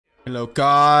Hello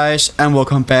guys, and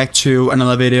welcome back to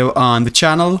another video on the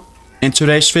channel. In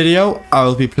today's video I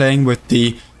will be playing with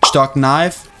the stock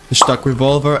knife, the stock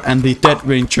revolver and the dead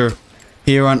ranger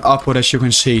here on Upward, as you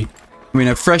can see. We're in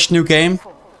a fresh new game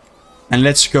and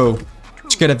let's go.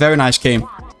 Let's get a very nice game.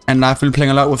 And I've been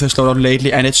playing a lot with this loadout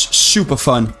lately and it's super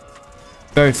fun.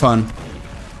 Very fun.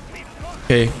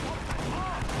 Okay.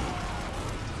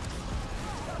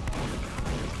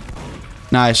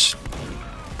 Nice.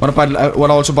 What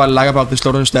I also like about this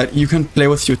loadout is that you can play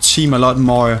with your team a lot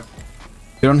more.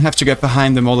 You don't have to get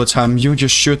behind them all the time. You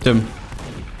just shoot them.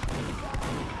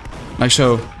 Like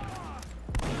so.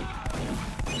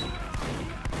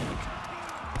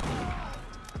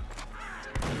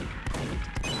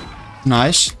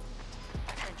 Nice.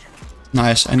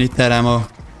 Nice, I need that ammo.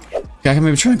 Okay, I can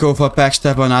maybe try and go for a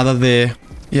backstab on either the...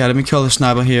 Yeah, let me kill the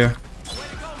sniper here.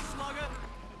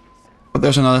 But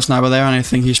there's another sniper there and I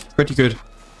think he's pretty good.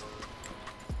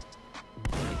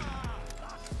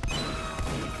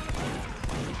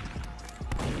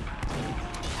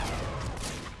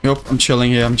 Nope, I'm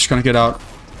chilling here. I'm just gonna get out.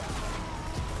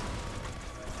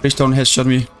 Please don't headshot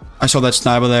me. I saw that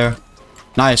sniper there.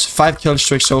 Nice. 5 kill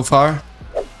streaks so far.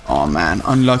 Oh man,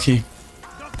 unlucky.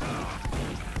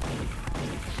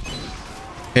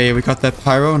 Okay, we got that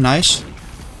pyro. Nice.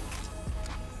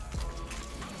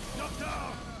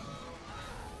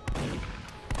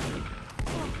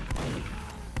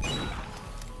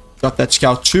 Got that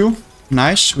scout too.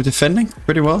 Nice. We're defending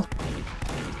pretty well.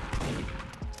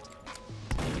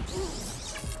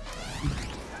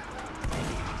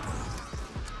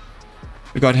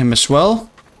 We got him as well.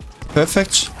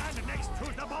 Perfect.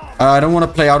 I don't want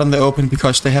to play out in the open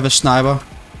because they have a sniper.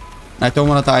 I don't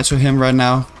want to die to him right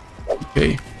now.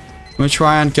 Okay. Let me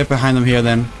try and get behind them here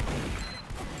then.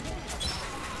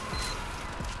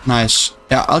 Nice.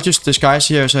 Yeah, I'll just disguise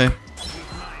here, say.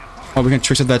 Oh, we can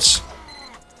trick that.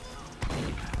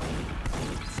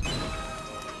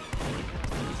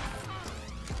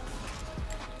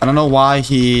 I don't know why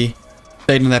he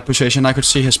stayed in that position. I could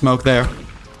see his smoke there.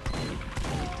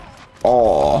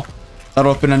 Oh, that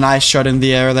would have been a nice shot in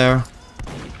the air there.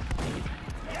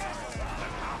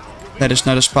 That is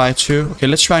not a spy too. Okay,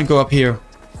 let's try and go up here.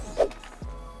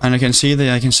 And I can see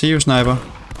you, sniper.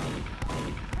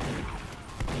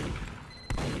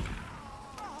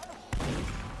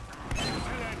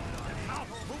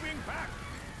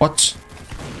 What?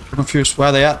 I'm confused. Where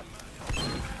are they at?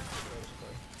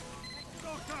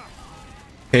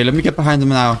 Okay, let me get behind them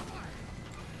now.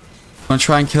 I'm gonna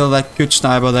try and kill that good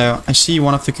sniper there. I see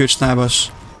one of the good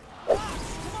snipers.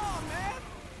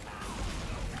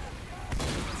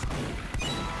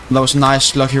 That was a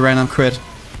nice, lucky random crit.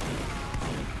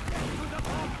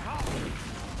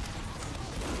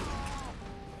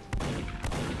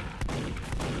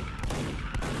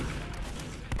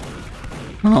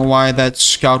 I don't know why that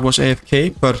scout was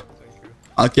AFK, but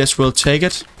I guess we'll take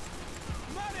it.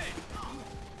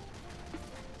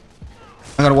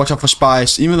 I gotta watch out for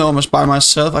spies. Even though I'm a spy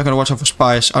myself, I gotta watch out for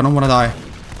spies. I don't wanna die.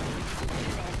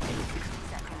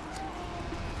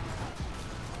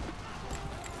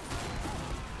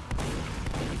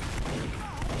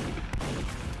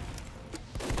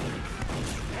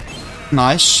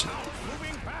 Nice.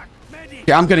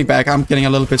 Yeah, I'm getting back. I'm getting a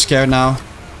little bit scared now.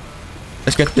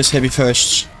 Let's get this heavy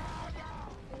first.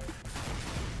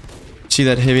 See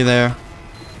that heavy there?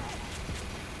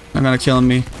 They're gonna kill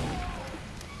me.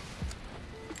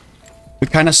 We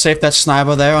kind of saved that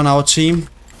sniper there on our team,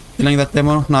 killing that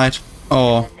demo knight.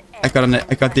 Oh, I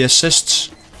got the assists,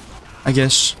 I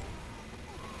guess.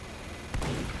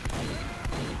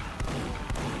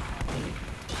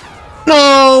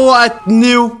 No, I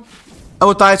knew I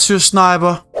would die to a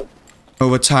sniper.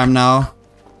 Overtime now.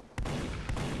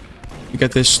 We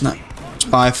get this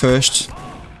spy first.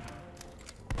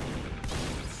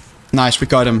 Nice, we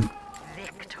got him.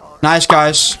 Nice,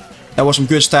 guys. That was some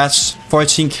good stats.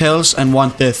 14 kills and 1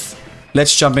 death.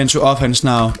 Let's jump into offense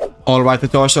now. Alright, the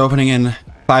door's opening in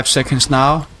 5 seconds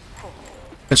now.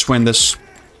 Let's win this.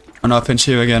 On offense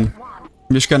here again.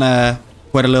 I'm just gonna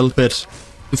wait a little bit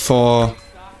before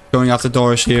going after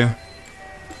doors here.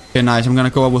 Okay, nice. I'm gonna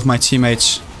go up with my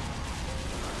teammates.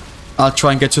 I'll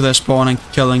try and get to their spawn and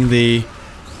killing the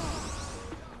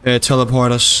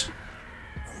teleporters.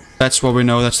 That's what we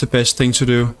know. That's the best thing to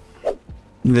do.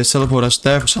 They teleport us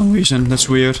there for some reason. That's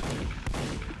weird.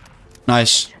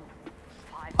 Nice.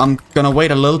 I'm gonna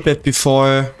wait a little bit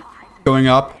before going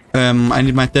up. I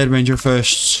need my dead ranger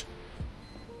first.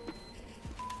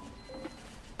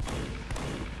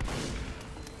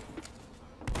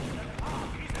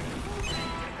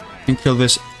 And kill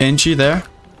this NG there.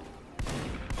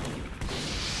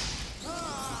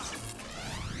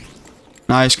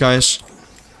 Nice, guys.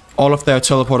 All of their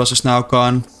teleporters is now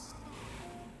gone.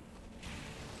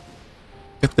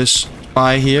 Get this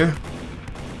spy here.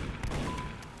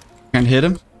 Can't hit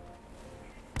him.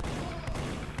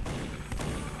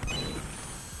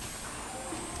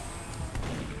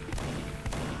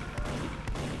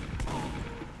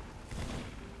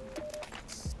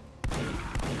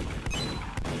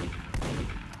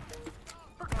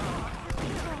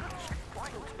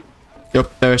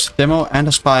 Yep, there's a demo and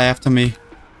a spy after me.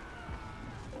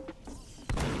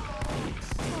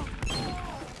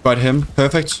 Got him.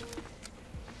 Perfect.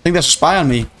 I think there's a spy on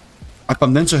me. I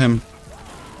bumped into him.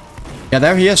 Yeah,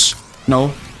 there he is.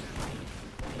 No.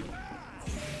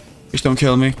 Please don't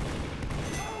kill me.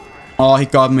 Oh, he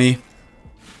got me.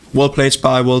 Well played,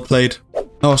 spy. Well played.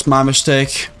 That was my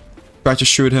mistake. Tried to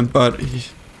shoot him, but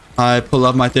I pulled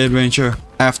up my Dead Ranger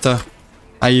after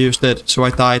I used it, so I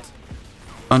died.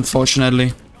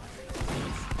 Unfortunately.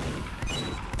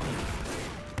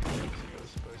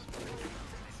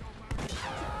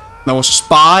 That was a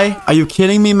spy? Are you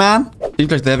kidding me, man?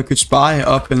 Seems like they have a good spy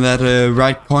up in that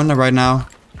right corner right now.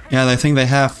 Yeah, I think they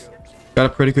have. Got a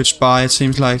pretty good spy, it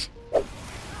seems like.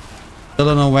 Still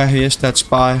don't know where he is, that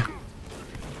spy.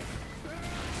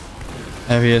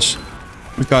 There he is.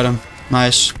 We got him.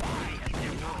 Nice.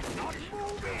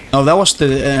 No, that was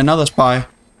another spy.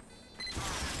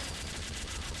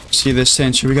 See this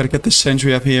sentry. We gotta get this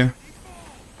sentry up here.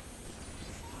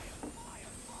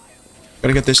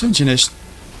 Gotta get this engineist.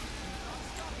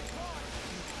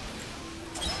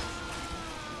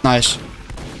 Nice.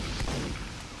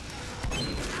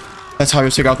 That's how you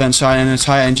take out the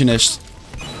entire engineist.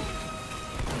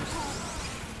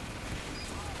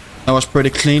 That was pretty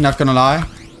clean, not gonna lie.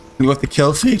 And with the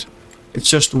kill feed, it's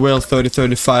just will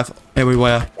 30-35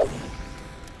 everywhere.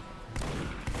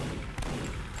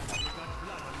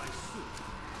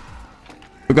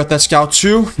 We got that scout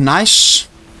too. Nice.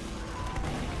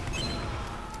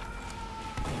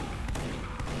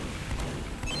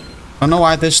 I don't know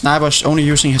why this sniper's only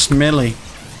using his melee.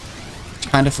 It's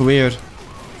kind of weird.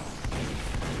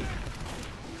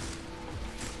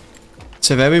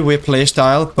 It's a very weird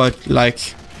playstyle, but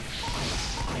like...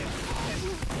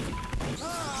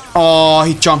 Oh,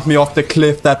 he jumped me off the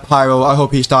cliff, that pyro. I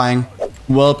hope he's dying.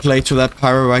 Well played to that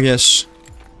pyro, I guess.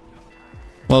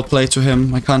 Well played to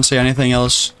him. I can't say anything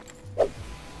else.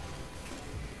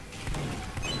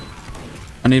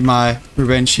 I need my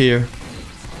revenge here.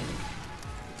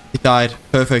 He died.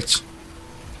 Perfect.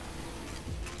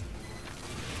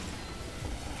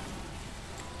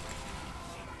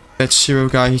 That zero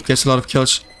guy, he gets a lot of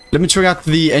kills. Let me check out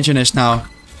the engineist now.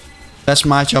 That's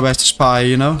my job as the spy,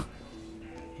 you know?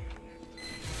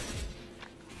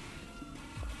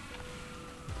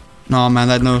 No, man,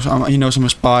 that knows he knows I'm a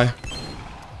spy.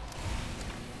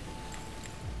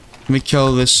 Let me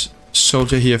kill this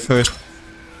soldier here first.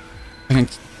 I can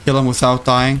kill him without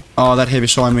dying. Oh, that heavy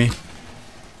saw me.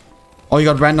 Oh, you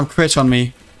got random crits on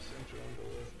me.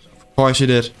 Of course he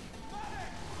did.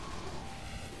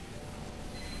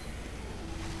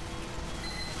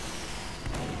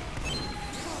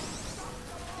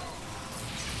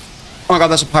 Oh my god,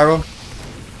 that's a pyro.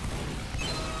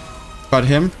 Got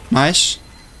him. Nice.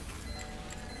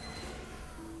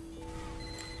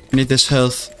 I need this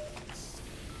health.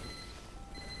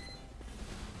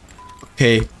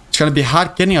 Okay. It's gonna be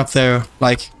hard getting up there.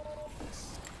 Like,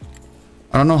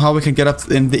 I don't know how we can get up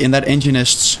in that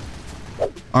engineist.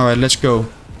 Alright, let's go.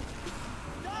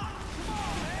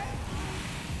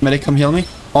 Medic, come heal me.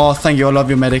 Oh, thank you. I love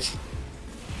you, medic.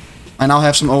 I now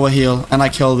have some overheal, and I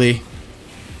kill thee.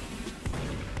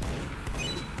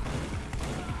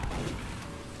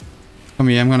 Come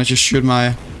here, I'm gonna just shoot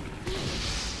my...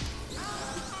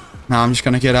 Now I'm just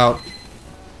gonna get out.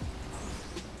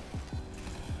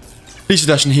 Please he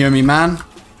doesn't hear me, man.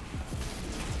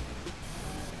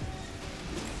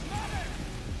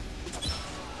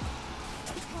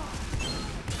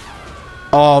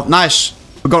 Oh, nice.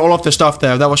 We got all of the stuff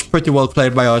there. That was pretty well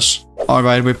played by us.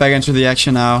 Alright, we're back into the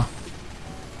action now.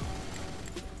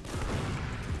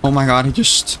 Oh my god, he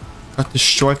just got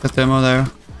destroyed, that demo there.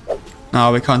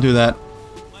 No, we can't do that.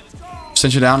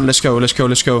 Send you down. Let's go, let's go,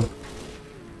 let's go.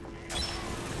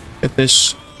 Get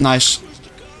this. Nice.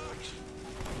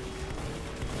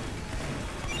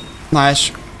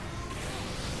 Nice.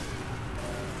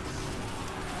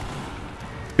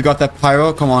 We got that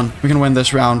pyro. Come on, we can win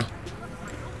this round.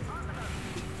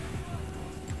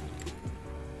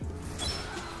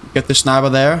 Get the sniper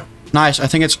there. Nice, I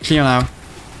think it's clear now.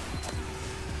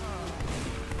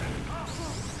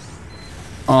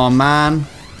 Oh man.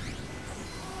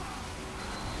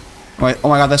 Wait, oh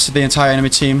my god, that's the entire enemy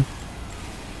team.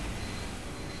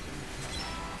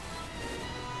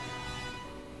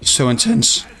 So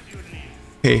intense.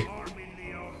 Okay.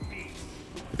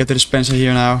 Get the dispenser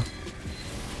here now.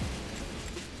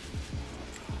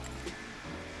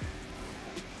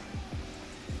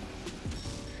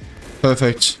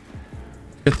 Perfect.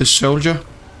 Get this soldier.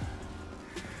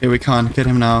 Here we can't get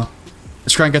him now.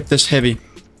 Let's try and get this heavy.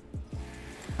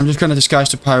 I'm just gonna disguise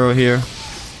the pyro here.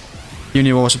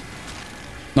 Universal.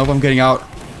 Nope, I'm getting out.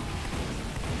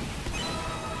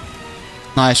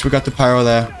 Nice, we got the pyro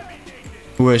there.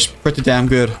 Who is pretty damn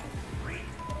good.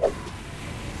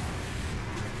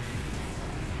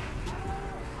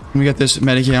 Let me get this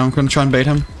medic here. I'm gonna try and bait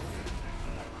him.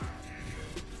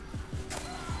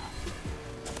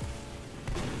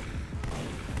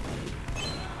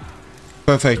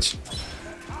 Perfect.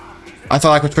 I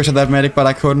thought I could twitch at that medic, but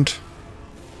I couldn't.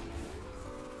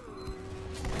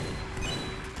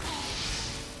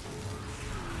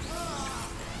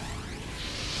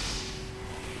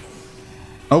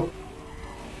 Nope.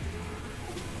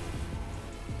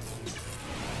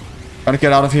 Gotta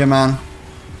get out of here, man.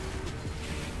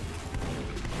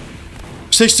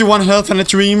 61 health and a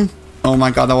dream. Oh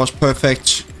my god, that was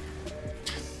perfect.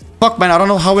 Fuck, man, I don't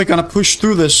know how we're gonna push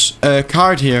through this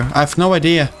card here. I have no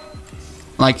idea.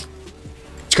 Like,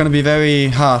 it's gonna be very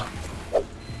hard.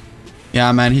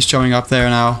 Yeah, man, he's showing up there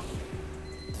now.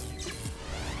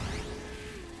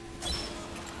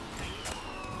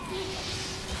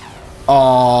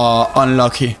 Oh,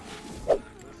 unlucky.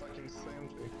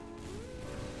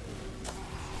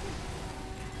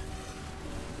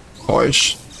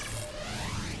 Boys.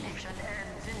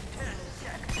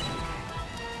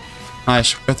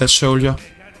 Nice, got that soldier.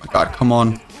 Oh my god, come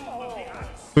on.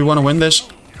 We want to win this.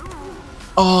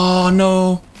 Oh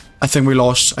no. I think we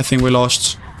lost. I think we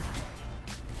lost.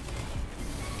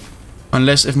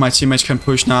 Unless if my teammates can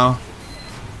push now.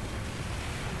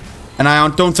 And I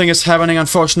don't think it's happening,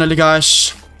 unfortunately,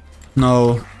 guys.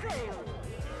 No.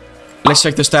 Let's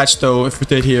check the stats though, if we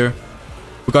did here.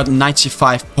 We got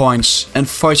 95 points and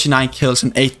 49 kills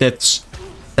and 8 deaths.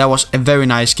 That was a very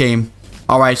nice game.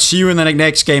 Alright, see you in the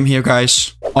next game here,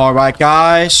 guys. Alright,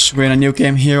 guys. We're in a new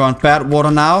game here on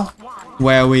Badwater now.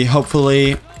 Where we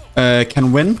hopefully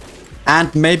can win.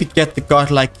 And maybe get the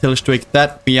godlike killstreak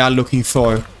that we are looking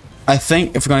for. I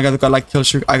think if we're gonna get the godlike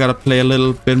killstreak, I gotta play a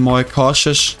little bit more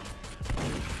cautious.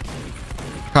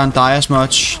 Can't die as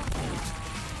much.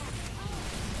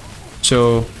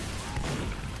 So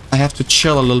I have to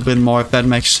chill a little bit more, if that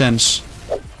makes sense.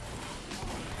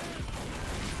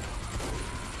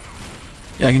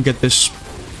 Yeah, I can get this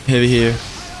heavy here.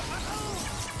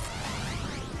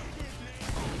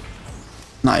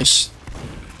 Nice.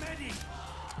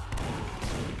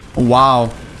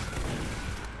 Wow.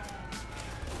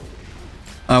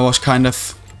 That was kind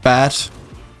of bad.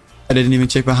 I didn't even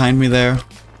check behind me there.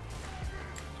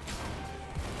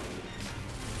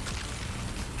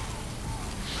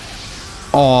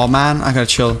 Oh man, I gotta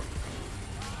chill.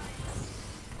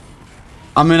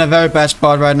 I'm in a very bad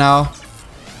spot right now.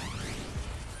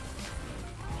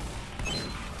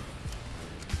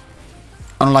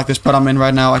 I don't like this spot I'm in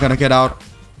right now. I gotta get out.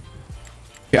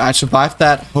 Yeah, I survived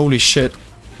that. Holy shit.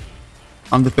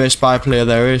 I'm the best spy player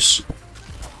there is.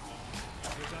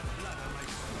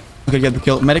 Okay, get the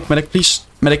kill. Medic, medic, please.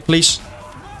 Medic, please.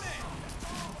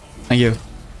 Thank you.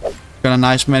 Got a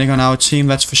nice medic on our team,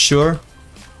 that's for sure.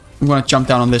 I'm gonna jump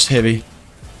down on this heavy.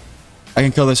 I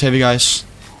can kill this heavy, guys.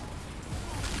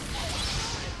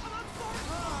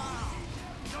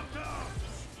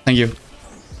 Thank you.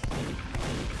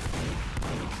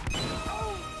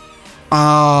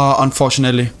 Ah,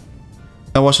 unfortunately.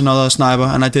 There was another sniper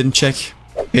and I didn't check.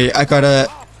 Okay, I gotta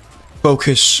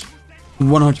focus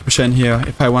 100% here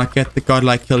if I want to get the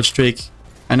godlike kill streak.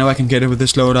 I know I can get it with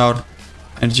this loadout.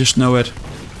 I just know it.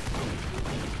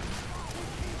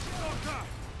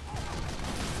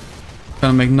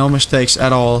 Gonna make no mistakes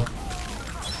at all.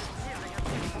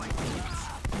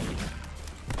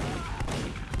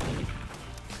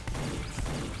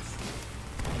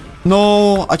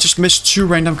 No, I just missed 2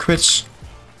 random crits.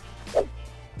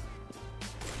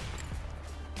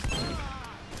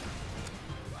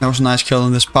 That was a nice kill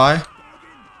on this spy.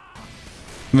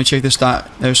 Let me check this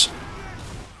stat. There's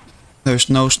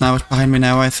no snipers behind me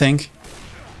now, I think.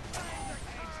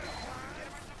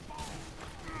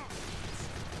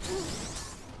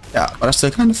 Yeah, but I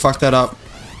still kind of fucked that up.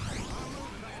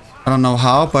 I don't know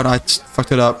how, but I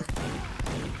fucked it up.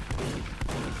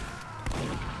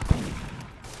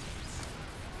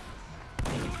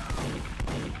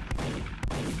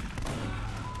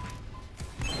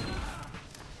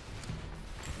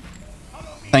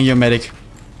 Thank you, medic.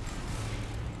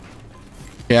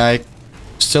 Yeah, I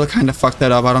still kind of fucked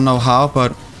that up. I don't know how,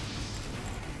 but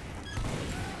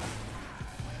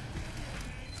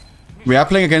We are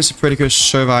playing against a pretty good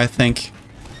server, I think.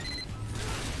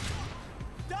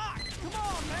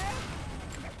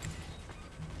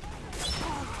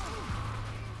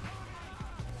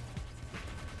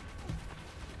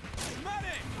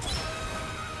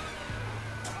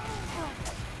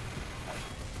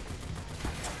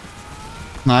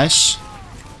 Nice.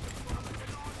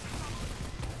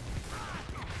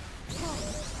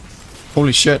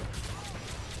 Holy shit.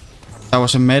 That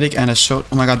was a medic and a so.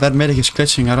 Oh my god, that medic is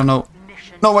glitching. I don't know.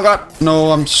 No, my god.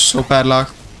 No, I'm so bad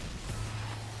luck.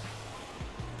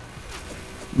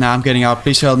 Nah, I'm getting out.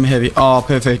 Please help me, heavy. Oh,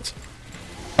 perfect.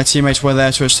 My teammates were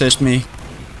there to assist me.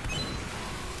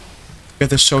 Get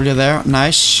the soldier there.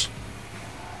 Nice.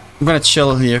 I'm gonna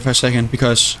chill here for a second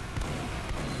because...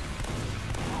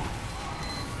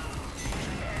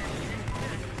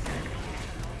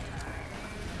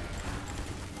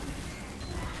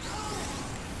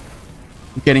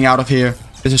 I'm getting out of here.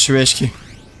 This is risky.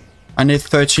 I need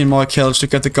 13 more kills to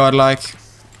get the godlike.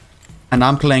 And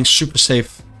I'm playing super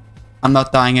safe. I'm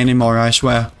not dying anymore, I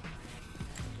swear.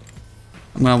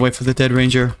 I'm gonna wait for the dead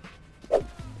ranger.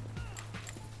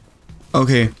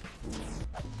 Okay.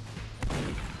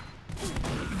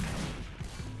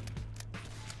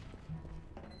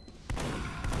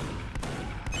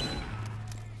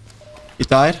 He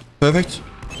died. Perfect.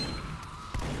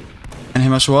 And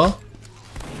him as well.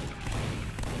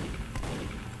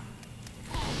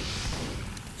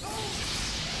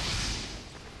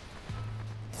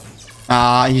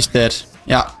 Ah, he's dead.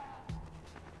 Yeah.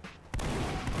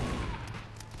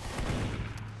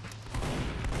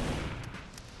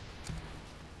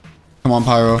 Come on,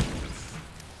 Pyro.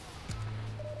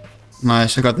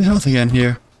 Nice, I got the health again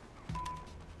here.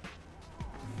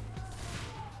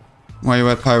 Where you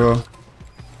at, Pyro?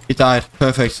 He died.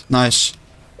 Perfect. Nice.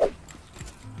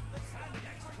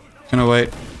 Gonna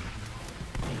wait.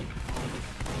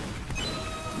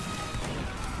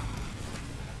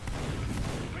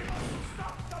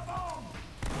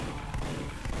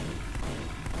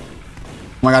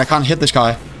 Oh my god, I can't hit this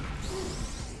guy.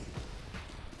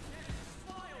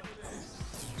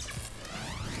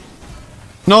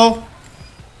 No!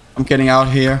 I'm getting out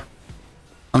here.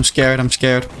 I'm scared, I'm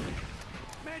scared.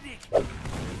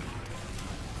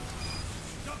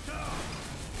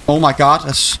 Oh my god,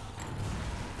 that's...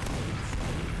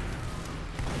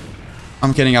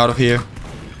 I'm getting out of here.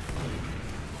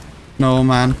 No,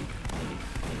 man.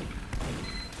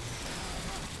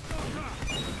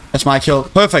 That's my kill.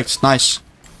 Perfect, nice.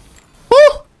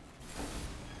 Woo!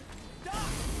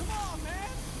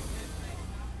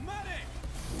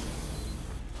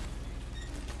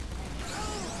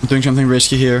 I'm doing something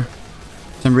risky here.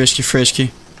 Some risky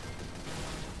frisky.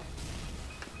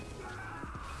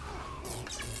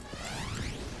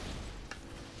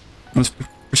 I'm just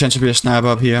pretend to be a sniper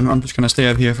up here. I'm just gonna stay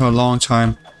up here for a long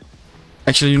time.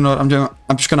 Actually, you know what I'm doing?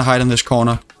 I'm just gonna hide in this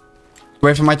corner.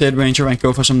 Wait for my dead ranger and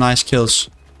go for some nice kills.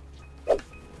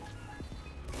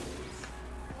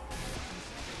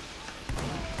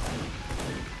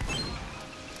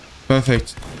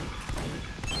 Perfect.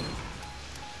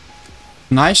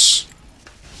 Nice.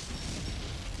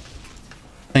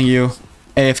 Thank you.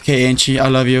 AFK Anchi, I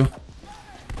love you.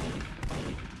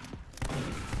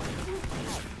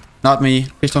 Not me.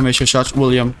 Please don't miss your shots,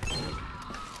 William.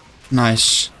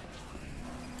 Nice.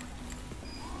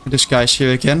 This guy's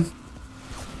here again.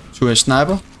 To a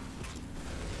sniper.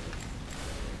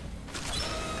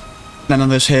 Land on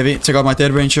this heavy. Take out my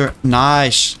dead ranger.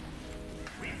 Nice.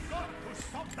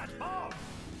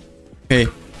 Okay.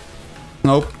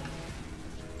 Nope.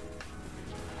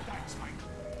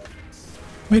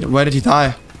 Wait, where did he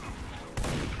die?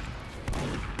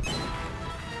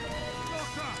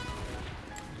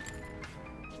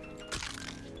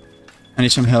 I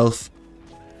need some health.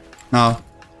 Now.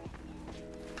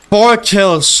 4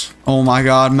 kills! Oh my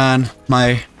god, man.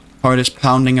 My heart is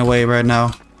pounding away right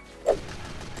now.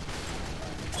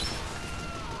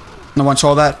 No one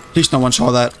saw that? Please no one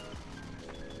saw that.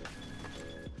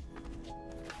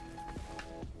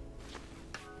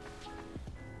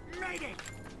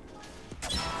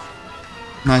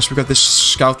 Nice, we got this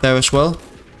scout there as well.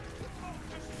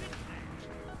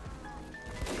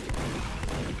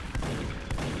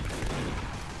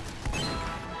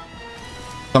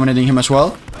 Dominating him as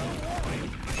well.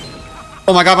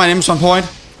 Oh my god, my name's on point.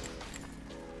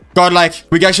 Godlike.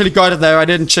 We actually got it there. I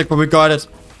didn't check, but we got it.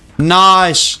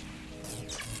 Nice.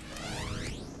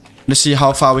 Let's see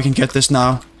how far we can get this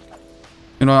now.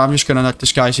 You know, I'm just gonna let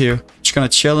this guy's here. Just gonna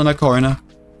chill in a corner.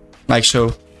 Like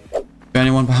so. Is there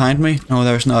anyone behind me? No,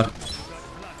 there's not.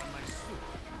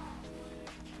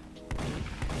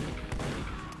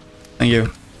 Thank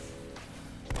you.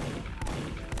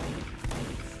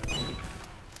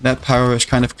 That pyro is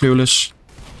kind of clueless.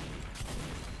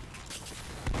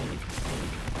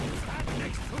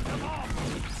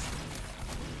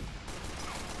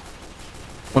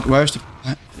 Where's the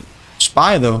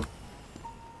spy though?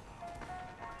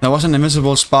 There was an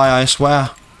invisible spy, I swear.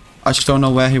 I just don't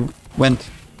know where he went.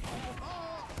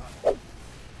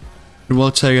 It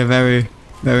will take a very,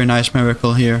 very nice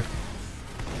miracle here.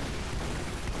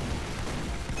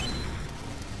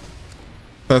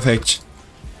 Perfect.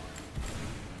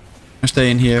 I'll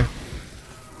stay in here.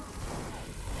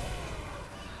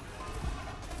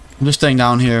 I'm just staying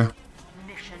down here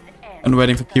and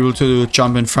waiting for people to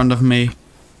jump in front of me.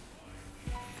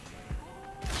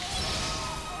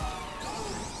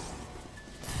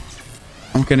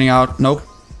 I'm getting out. Nope.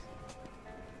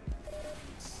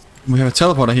 We have a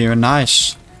teleporter here.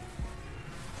 Nice.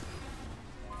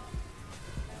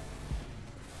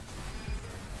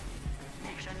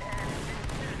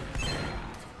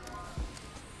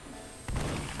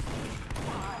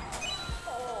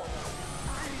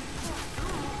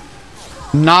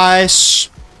 Nice.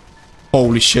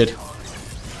 Holy shit.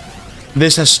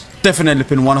 This has definitely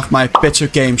been one of my better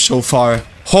games so far.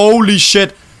 Holy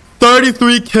shit.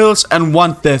 33 kills and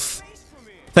 1 death.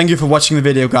 Thank you for watching the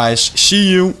video, guys. See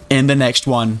you in the next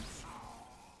one.